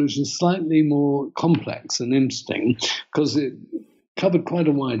French Revolution is slightly more complex and interesting because it covered quite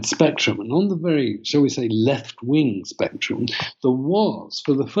a wide spectrum. And on the very, shall we say, left-wing spectrum, there was,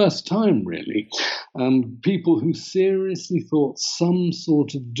 for the first time really, people who seriously thought some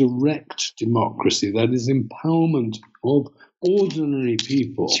sort of direct democracy, that is empowerment of ordinary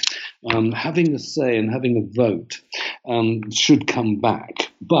people having a say and having a vote should come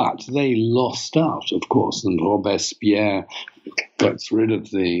back. But they lost out, of course, and Robespierre gets rid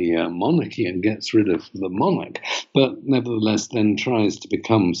of the monarchy and gets rid of the monarch, but nevertheless then tries to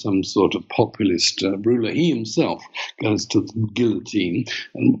become some sort of populist ruler. He himself goes to the guillotine,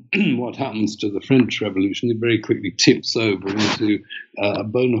 and what happens to the French Revolution, it very quickly tips over into a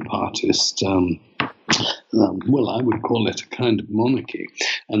Bonapartist well, I would call it a kind of monarchy.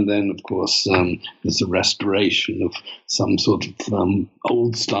 And then, of course, there's a restoration of some sort of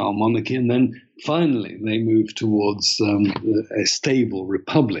old-style monarchy. And then finally, they move towards a stable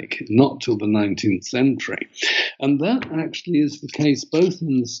republic, not till the 19th century. And that actually is the case both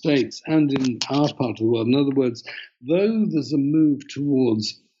in the States and in our part of the world. In other words, though there's a move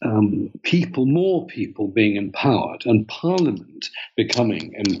towards more people being empowered and Parliament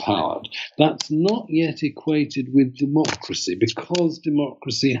becoming empowered, that's not yet equated with democracy, because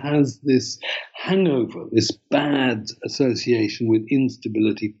democracy has this hangover, this bad association with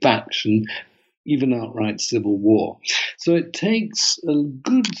instability, faction, even outright civil war. So it takes a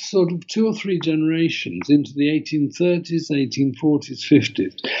good sort of 2 or 3 generations into the 1830s, 1840s,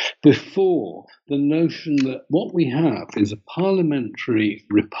 50s, before the notion that what we have is a parliamentary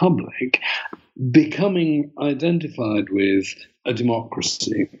republic becoming identified with a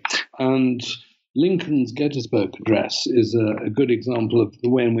democracy. And Lincoln's Gettysburg Address is a good example of the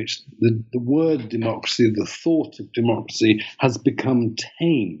way in which the word democracy, the thought of democracy, has become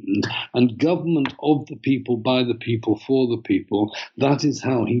tamed, and government of the people, by the people, for the people. That is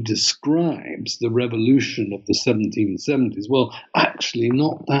how he describes the revolution of the 1770s. Well, actually,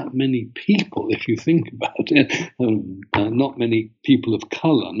 not that many people, if you think about it, not many people of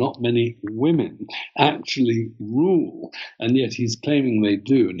color, not many women actually rule, and yet he's claiming they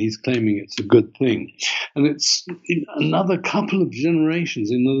do, and he's claiming it's a good thing. And it's in another couple of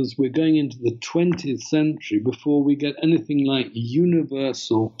generations, in other words, we're going into the 20th century before we get anything like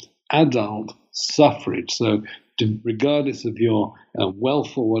universal adult suffrage. So regardless of your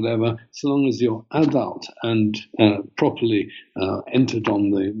wealth or whatever, so long as you're adult and properly entered on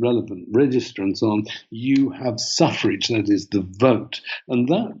the relevant register and so on, you have suffrage, that is the vote. And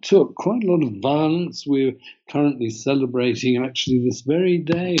that took quite a lot of violence. We're currently celebrating, actually this very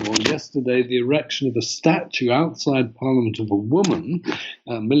day or yesterday, the erection of a statue outside Parliament of a woman,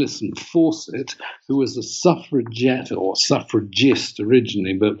 Millicent Fawcett, who was a suffragette or suffragist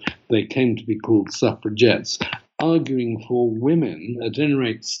originally, but they came to be called suffragettes, arguing for women,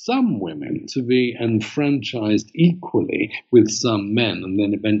 generate some women to be enfranchised equally with some men, and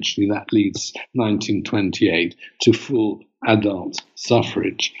then eventually that leads 1928 to full adult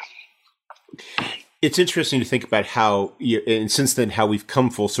suffrage. It's interesting to think about how, and since then, how we've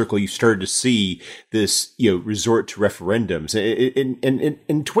come full circle. You've started to see this, resort to referendums,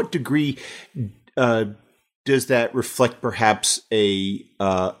 and to what degree does that reflect perhaps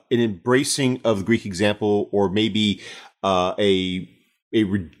an embracing of the Greek example, or maybe or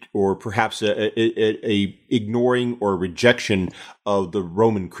perhaps a ignoring or rejection of the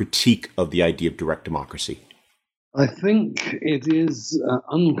Roman critique of the idea of direct democracy? I think it is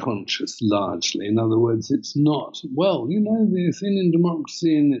unconscious largely. In other words, it's not, well, the thing in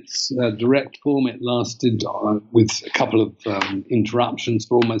democracy in its direct form, it lasted with a couple of interruptions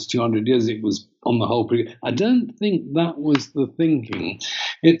for almost 200 years. It was on the whole pretty. I don't think that was the thinking.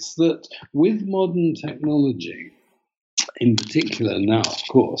 It's that with modern technology, in particular now, of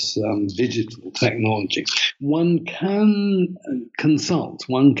course, digital technology, one can consult,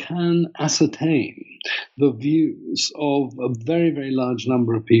 one can ascertain the views of a very, very large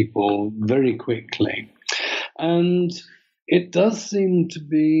number of people very quickly. And it does seem to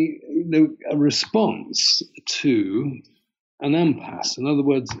be a response to an impasse. In other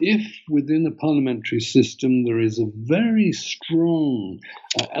words, if within a parliamentary system there is a very strong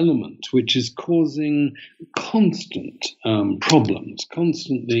element which is causing constant problems,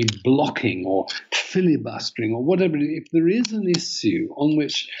 constantly blocking or filibustering or whatever, if there is an issue on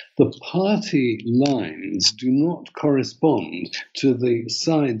which the party lines do not correspond to the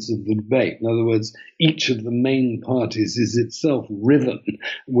sides of the debate, in other words, each of the main parties is itself riven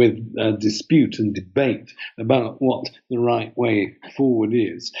with dispute and debate about what the right way forward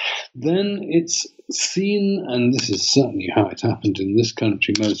is, then it's seen, and this is certainly how it happened in this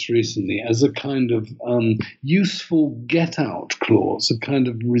country most recently, as a kind of useful get-out clause, a kind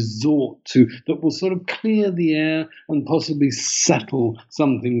of resort to that will sort of clear the air and possibly settle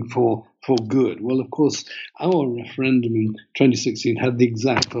something for good. Well, of course, our referendum in 2016 had the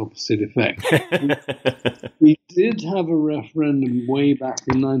exact opposite effect. We did have a referendum way back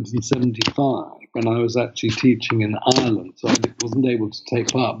in 1975 when I was actually teaching in Ireland, so I wasn't able to take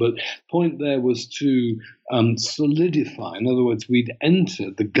part. But the point there was to solidify. In other words, we'd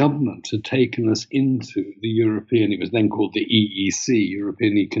entered, the government had taken us into the European, it was then called the EEC,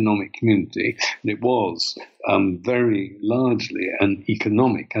 European Economic Community, and it was very largely an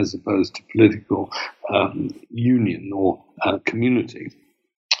economic as opposed to political union or community.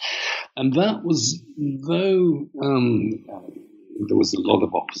 And that was, though there was a lot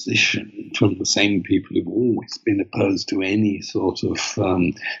of opposition from the same people who've always been opposed to any sort of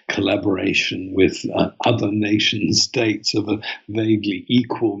collaboration with other nation states of a vaguely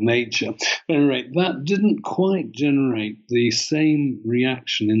equal nature. But at any rate, that didn't quite generate the same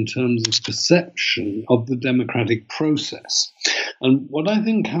reaction in terms of perception of the democratic process. And what I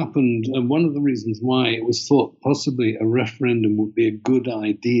think happened, and one of the reasons why it was thought possibly a referendum would be a good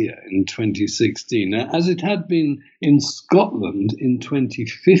idea in 2016, as it had been in Scotland in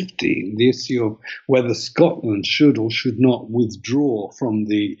 2015, the issue of whether Scotland should or should not withdraw from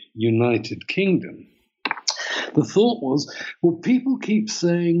the United Kingdom. The thought was, well, people keep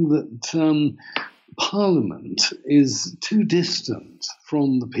saying that Parliament is too distant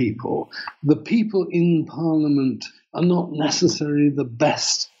from the people. The people in Parliament are not necessarily the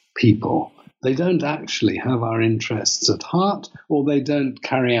best people. They don't actually have our interests at heart, or they don't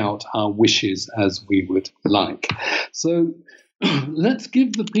carry out our wishes as we would like. So let's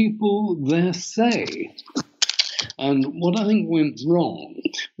give the people their say. And what I think went wrong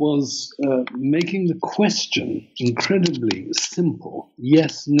was making the question incredibly simple.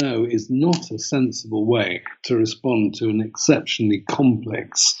 Yes, no is not a sensible way to respond to an exceptionally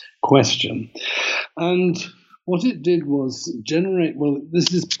complex question. And what it did was generate, well,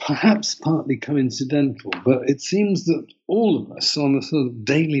 this is perhaps partly coincidental, but it seems that all of us on a sort of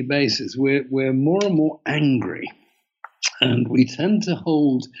daily basis, we're more and more angry. And we tend to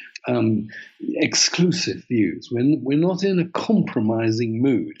hold exclusive views when we're not in a compromising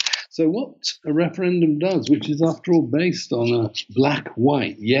mood. So what a referendum does, which is after all based on a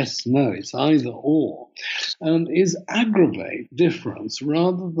black-white, yes, no, it's either or, is aggravate difference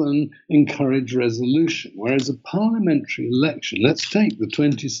rather than encourage resolution. Whereas a parliamentary election, let's take the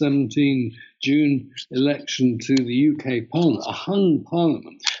 2017 June election to the UK Parliament, a hung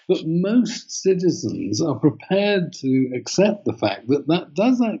parliament, but most citizens are prepared to accept the fact that that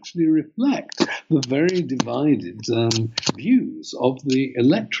does actually reflect the very divided views of the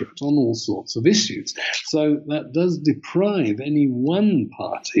electorate on all sorts of issues. So that does deprive any one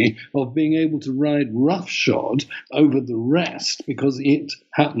party of being able to ride roughshod over the rest because it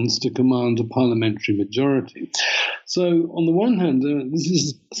happens to command a parliamentary majority. So on the one hand, this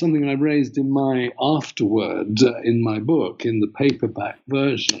is something I raised in my afterword in my book, in the paperback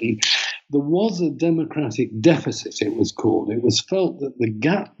version. There was a democratic deficit, it was called. It was felt that the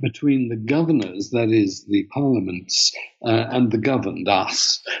gap between the governors, that is, the parliaments, and the governed,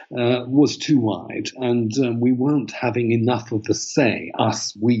 us, was too wide, and we weren't having enough of the say,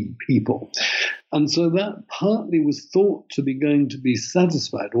 us, we, people. And so that partly was thought to be going to be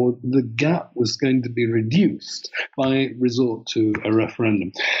satisfied, or the gap was going to be reduced by resort to a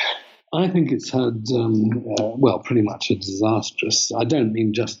referendum. I think it's had, pretty much a disastrous, I don't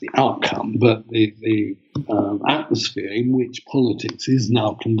mean just the outcome, but the atmosphere in which politics is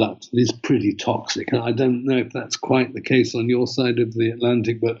now conducted is pretty toxic. And I don't know if that's quite the case on your side of the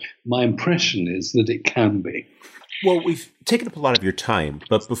Atlantic, but my impression is that it can be. Well, we've taken up a lot of your time,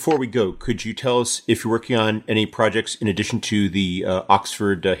 but before we go, could you tell us if you're working on any projects in addition to the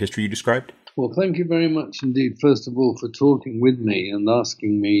Oxford history you described? Well, thank you very much indeed, first of all, for talking with me and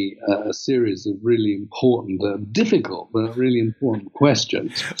asking me a series of really important, difficult, but really important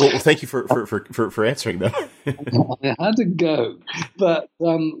questions. Well, thank you for answering them. I had to go, but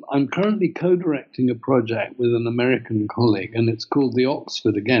I'm currently co-directing a project with an American colleague, and it's called the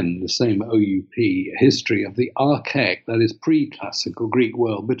Oxford, again, the same OUP, History of the Archaic, that is pre-classical Greek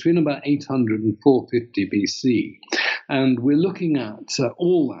world, between about 800 and 450 BC. And we're looking at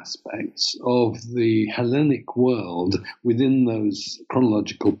all aspects of the Hellenic world within those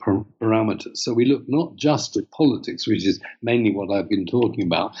chronological parameters. So we look not just at politics, which is mainly what I've been talking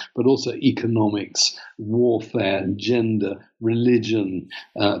about, but also economics, warfare, gender, religion,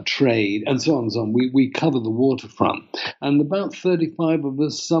 trade, and so on and so on. We cover the waterfront. And about 35 of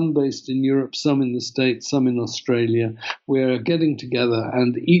us, some based in Europe, some in the States, some in Australia, we're getting together,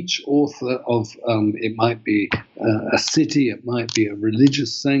 and each author of, it might be a city, it might be a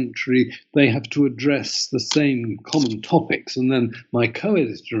religious sanctuary, they have to address the same common topics. And then my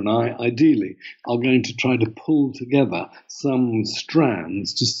co-editor and I, ideally, are going to try to pull together some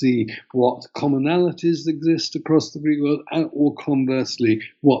strands to see what commonalities exist across the Greek world, or conversely,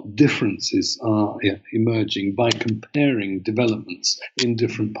 what differences are emerging by comparing developments in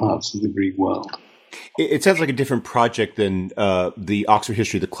different parts of the Greek world. It sounds like a different project than the Oxford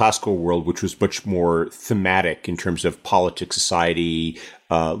History of the Classical World, which was much more thematic in terms of politics, society,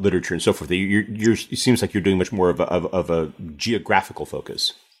 literature, and so forth. It seems like you're doing much more of a geographical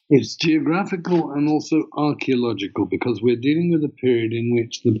focus. It's geographical and also archaeological, because we're dealing with a period in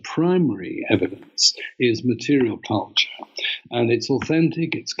which the primary evidence is material culture. And it's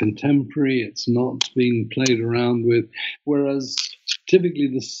authentic, it's contemporary, it's not been played around with, whereas typically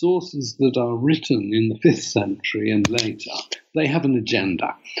the sources that are written in the 5th century and later, they have an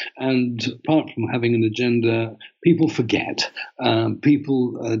agenda. And apart from having an agenda, people forget.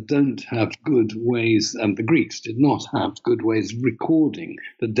 People don't have good ways, and the Greeks did not have good ways of recording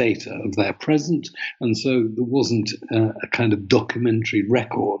the data of their present. And so there wasn't a kind of documentary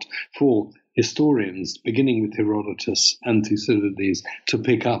record for historians, beginning with Herodotus and Thucydides, to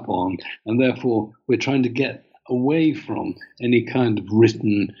pick up on. And therefore, we're trying to get away from any kind of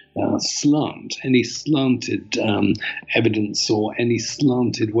written slant, any slanted evidence or any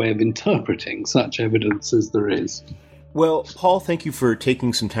slanted way of interpreting such evidence as there is. Well, Paul, thank you for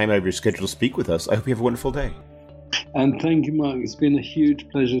taking some time out of your schedule to speak with us. I hope you have a wonderful day. And thank you, Mark. It's been a huge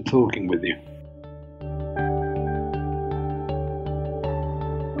pleasure talking with you.